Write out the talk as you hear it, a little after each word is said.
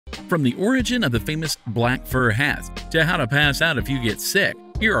From the origin of the famous black fur hats to how to pass out if you get sick,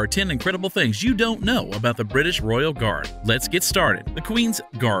 here are 10 incredible things you don't know about the British Royal Guard. Let's get started. The Queen's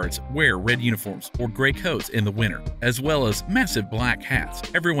Guards wear red uniforms or gray coats in the winter, as well as massive black hats.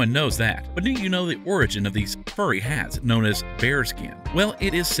 Everyone knows that. But do you know the origin of these furry hats known as bearskin? Well,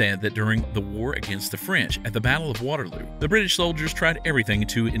 it is said that during the war against the French at the Battle of Waterloo, the British soldiers tried everything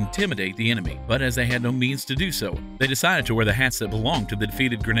to intimidate the enemy, but as they had no means to do so, they decided to wear the hats that belonged to the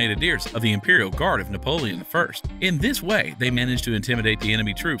defeated grenadiers of the Imperial Guard of Napoleon I. In this way, they managed to intimidate the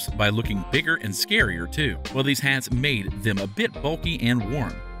enemy troops by looking bigger and scarier too. Well, these hats made them a bit bulky and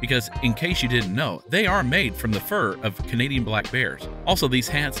warm, because in case you didn't know, they are made from the fur of Canadian black bears. Also, these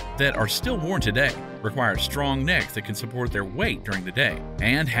hats that are still worn today require strong necks that can support their weight during the day.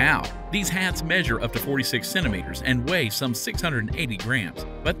 And how? These hats measure up to 46 centimeters and weigh some 680 grams,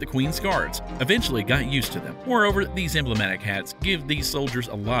 but the Queen's Guards eventually got used to them. Moreover, these emblematic hats give these soldiers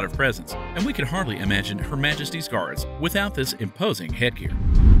a lot of presence, and we could hardly imagine Her Majesty's Guards without this imposing headgear.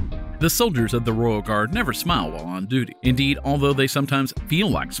 The soldiers of the Royal Guard never smile while on duty. Indeed, although they sometimes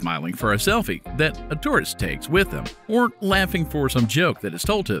feel like smiling for a selfie that a tourist takes with them, or laughing for some joke that is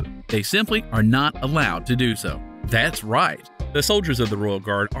told to them, they simply are not allowed to do so. That's right. The soldiers of the Royal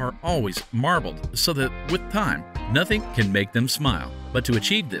Guard are always marbled so that with time, nothing can make them smile. But to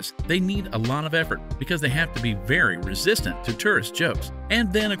achieve this, they need a lot of effort because they have to be very resistant to tourist jokes.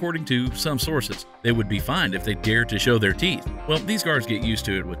 And then, according to some sources, they would be fined if they dared to show their teeth. Well, these guards get used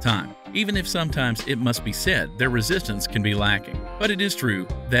to it with time, even if sometimes it must be said their resistance can be lacking. But it is true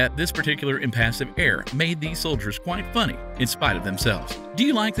that this particular impassive air made these soldiers quite funny in spite of themselves. Do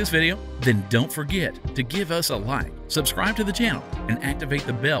you like this video? Then don't forget to give us a like, subscribe to the channel, and activate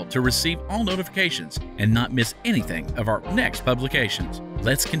the bell to receive all notifications and not miss anything of our next publication.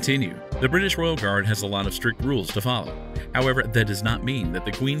 Let's continue. The British Royal Guard has a lot of strict rules to follow. However, that does not mean that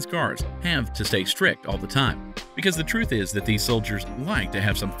the Queen's Guards have to stay strict all the time, because the truth is that these soldiers like to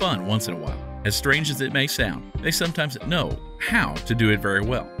have some fun once in a while. As strange as it may sound, they sometimes know how to do it very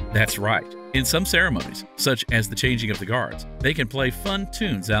well. That's right. In some ceremonies, such as the changing of the guards, they can play fun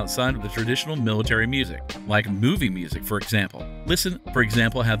tunes outside of the traditional military music, like movie music, for example. Listen, for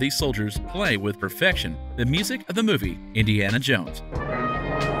example, how these soldiers play with perfection the music of the movie Indiana Jones.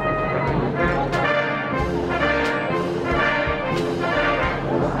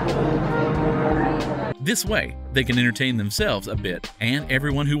 This way, they can entertain themselves a bit and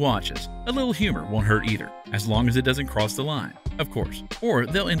everyone who watches. A little humor won't hurt either, as long as it doesn't cross the line, of course, or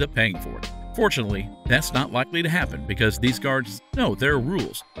they'll end up paying for it. Fortunately, that's not likely to happen because these guards know their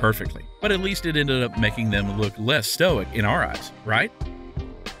rules perfectly, but at least it ended up making them look less stoic in our eyes, right?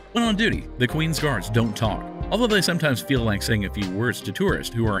 When on duty, the Queen's Guards don't talk, although they sometimes feel like saying a few words to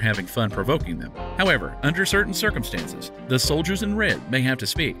tourists who are having fun provoking them. However, under certain circumstances, the soldiers in red may have to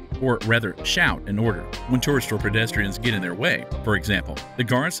speak, or rather shout an order. When tourists or pedestrians get in their way, for example, the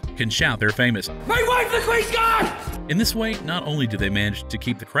guards can shout their famous, "My wife, the Queen's Guard!" In this way, not only do they manage to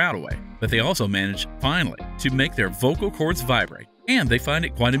keep the crowd away, but they also manage, finally, to make their vocal cords vibrate. And they find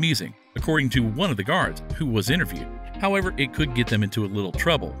it quite amusing, according to one of the guards who was interviewed. However, it could get them into a little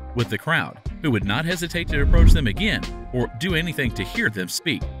trouble with the crowd, who would not hesitate to approach them again or do anything to hear them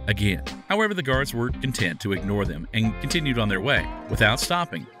speak again. However, the guards were content to ignore them and continued on their way without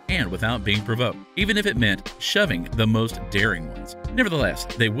stopping and without being provoked, even if it meant shoving the most daring ones. Nevertheless,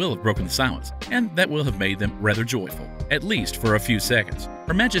 they will have broken the silence, and that will have made them rather joyful, at least for a few seconds.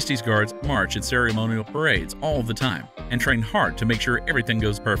 Her Majesty's Guards march in ceremonial parades all the time and train hard to make sure everything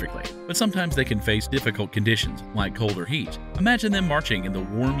goes perfectly, but sometimes they can face difficult conditions like cold or heat. Imagine them marching in the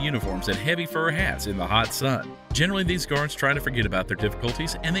warm uniforms and heavy fur hats in the hot sun. Generally, these guards try to forget about their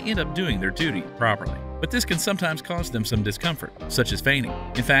difficulties and they end up doing their duty properly. But this can sometimes cause them some discomfort, such as fainting.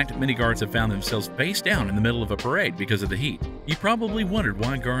 In fact, many guards have found themselves face down in the middle of a parade because of the heat. You probably wondered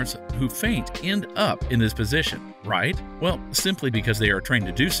why guards who faint end up in this position, right? Well, simply because they are trained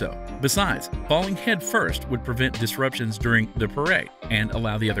to do so. Besides, falling head first would prevent disruptions during the parade and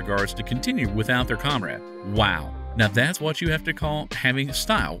allow the other guards to continue without their comrade. Wow! Now that's what you have to call having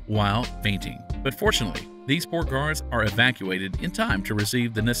style while fainting. But fortunately, these poor guards are evacuated in time to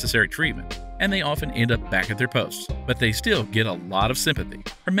receive the necessary treatment, and they often end up back at their posts, but they still get a lot of sympathy.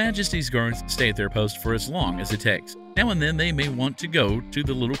 Her Majesty's Guards stay at their post for as long as it takes. Now and then they may want to go to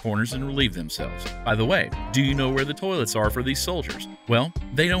the little corners and relieve themselves. By the way, do you know where the toilets are for these soldiers? Well,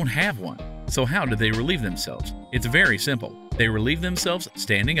 they don't have one. So how do they relieve themselves? It's very simple. They relieve themselves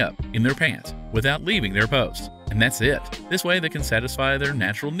standing up in their pants without leaving their posts. And that's it. This way they can satisfy their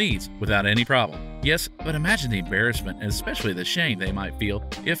natural needs without any problem. Yes, but imagine the embarrassment and especially the shame they might feel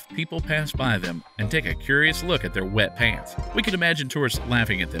if people pass by them and take a curious look at their wet pants. We could imagine tourists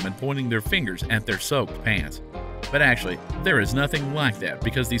laughing at them and pointing their fingers at their soaked pants. But actually, there is nothing like that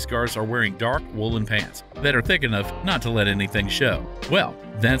because these guards are wearing dark woolen pants that are thick enough not to let anything show. Well,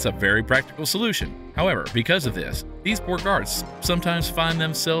 that's a very practical solution. However, because of this, these poor guards sometimes find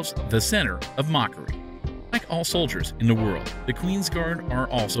themselves the center of mockery. Like all soldiers in the world, the Queen's Guard are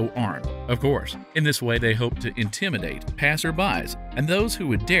also armed, of course. In this way, they hope to intimidate passerbys and those who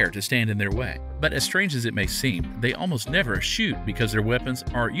would dare to stand in their way. But as strange as it may seem, they almost never shoot because their weapons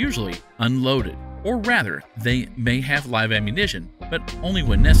are usually unloaded. Or rather, they may have live ammunition, but only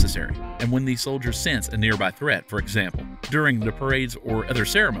when necessary, and when these soldiers sense a nearby threat. For example, during the parades or other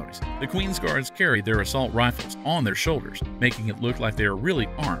ceremonies, the Queen's Guards carry their assault rifles on their shoulders, making it look like they are really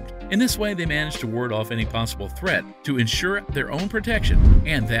armed. In this way, they manage to ward off any possible threat to ensure their own protection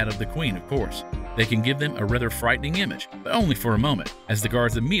and that of the Queen, of course. They can give them a rather frightening image, but only for a moment, as the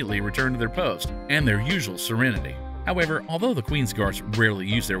guards immediately return to their post and their usual serenity. However, although the Queen's Guards rarely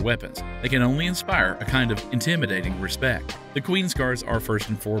use their weapons, they can only inspire a kind of intimidating respect. The Queen's Guards are first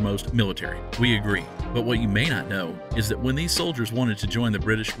and foremost military, we agree, but what you may not know is that when these soldiers wanted to join the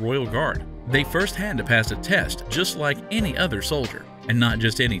British Royal Guard, they first had to pass a test just like any other soldier, and not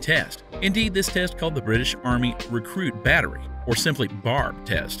just any test. Indeed, this test, called the British Army Recruit Battery, or simply BARB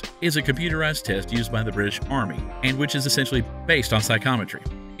test, is a computerized test used by the British Army, and which is essentially based on psychometry.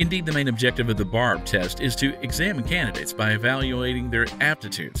 Indeed, the main objective of the BARB test is to examine candidates by evaluating their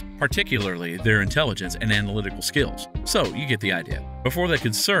aptitudes, particularly their intelligence and analytical skills. So, you get the idea. Before they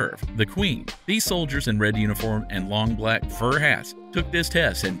could serve the Queen, these soldiers in red uniform and long black fur hats took this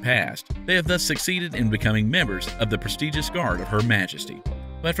test and passed. They have thus succeeded in becoming members of the prestigious Guard of Her Majesty.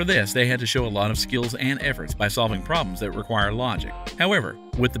 But for this, they had to show a lot of skills and efforts by solving problems that require logic. However,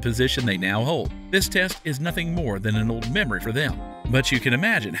 with the position they now hold, this test is nothing more than an old memory for them. But you can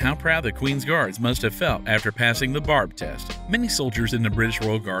imagine how proud the Queen's Guards must have felt after passing the BARB test. Many soldiers in the British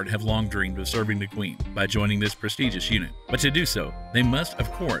Royal Guard have long dreamed of serving the Queen by joining this prestigious unit. But to do so, they must, of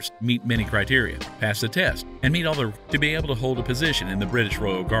course, meet many criteria, pass the test, and meet all to be able to hold a position in the British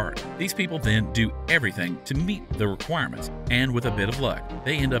Royal Guard. These people then do everything to meet the requirements, and with a bit of luck,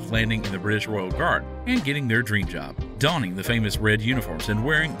 they end up landing in the British Royal Guard and getting their dream job, donning the famous red uniforms and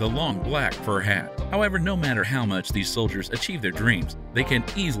wearing the long black fur hat. However, no matter how much these soldiers achieve their dreams, they can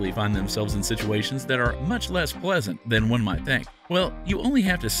easily find themselves in situations that are much less pleasant than one might think. Well, you only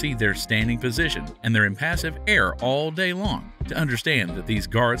have to see their standing position and their impassive air all day long to understand that these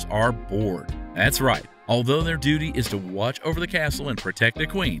guards are bored. That's right. Although their duty is to watch over the castle and protect the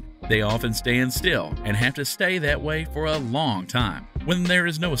Queen, they often stand still and have to stay that way for a long time. When there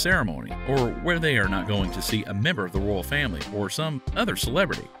is no ceremony, or where they are not going to see a member of the royal family or some other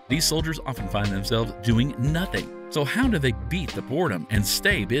celebrity, these soldiers often find themselves doing nothing. So how do they beat the boredom and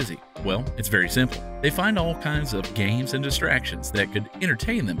stay busy? Well, it's very simple. They find all kinds of games and distractions that could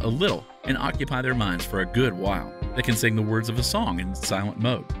entertain them a little and occupy their minds for a good while. They can sing the words of a song in silent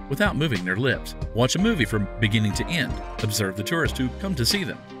mode without moving their lips, watch a movie from beginning to end, observe the tourists who come to see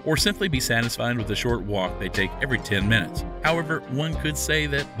them, or simply be satisfied with the short walk they take every 10 minutes. However, one could say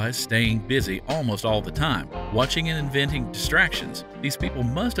that by staying busy almost all the time, watching and inventing distractions, these people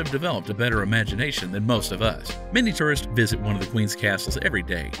must have developed a better imagination than most of us. Many tourists visit one of the Queen's castles every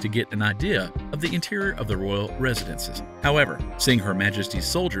day to get an idea of the interior of the royal residences. However, seeing Her Majesty's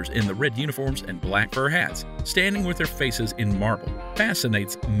soldiers in the red uniforms and black fur hats, standing with their faces in marble,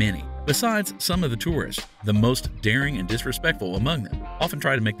 fascinates many. Besides, some of the tourists, the most daring and disrespectful among them, often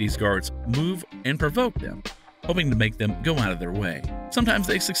try to make these guards move and provoke them, hoping to make them go out of their way. Sometimes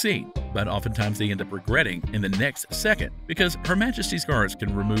they succeed, but oftentimes they end up regretting in the next second because Her Majesty's guards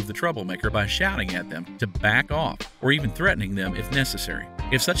can remove the troublemaker by shouting at them to back off or even threatening them if necessary.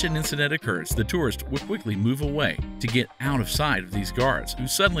 If such an incident occurs, the tourist will quickly move away to get out of sight of these guards who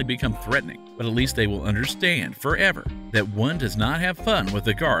suddenly become threatening, but at least they will understand forever that one does not have fun with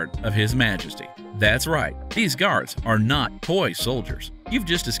the guard of His Majesty. That's right, these guards are not toy soldiers. You've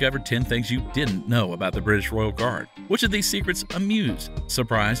just discovered 10 things you didn't know about the British Royal Guard. Which of these secrets amused,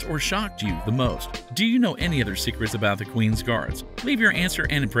 surprised, or shocked you the most? Do you know any other secrets about the Queen's Guards? Leave your answer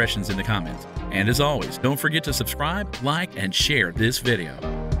and impressions in the comments. And as always, don't forget to subscribe, like, and share this video.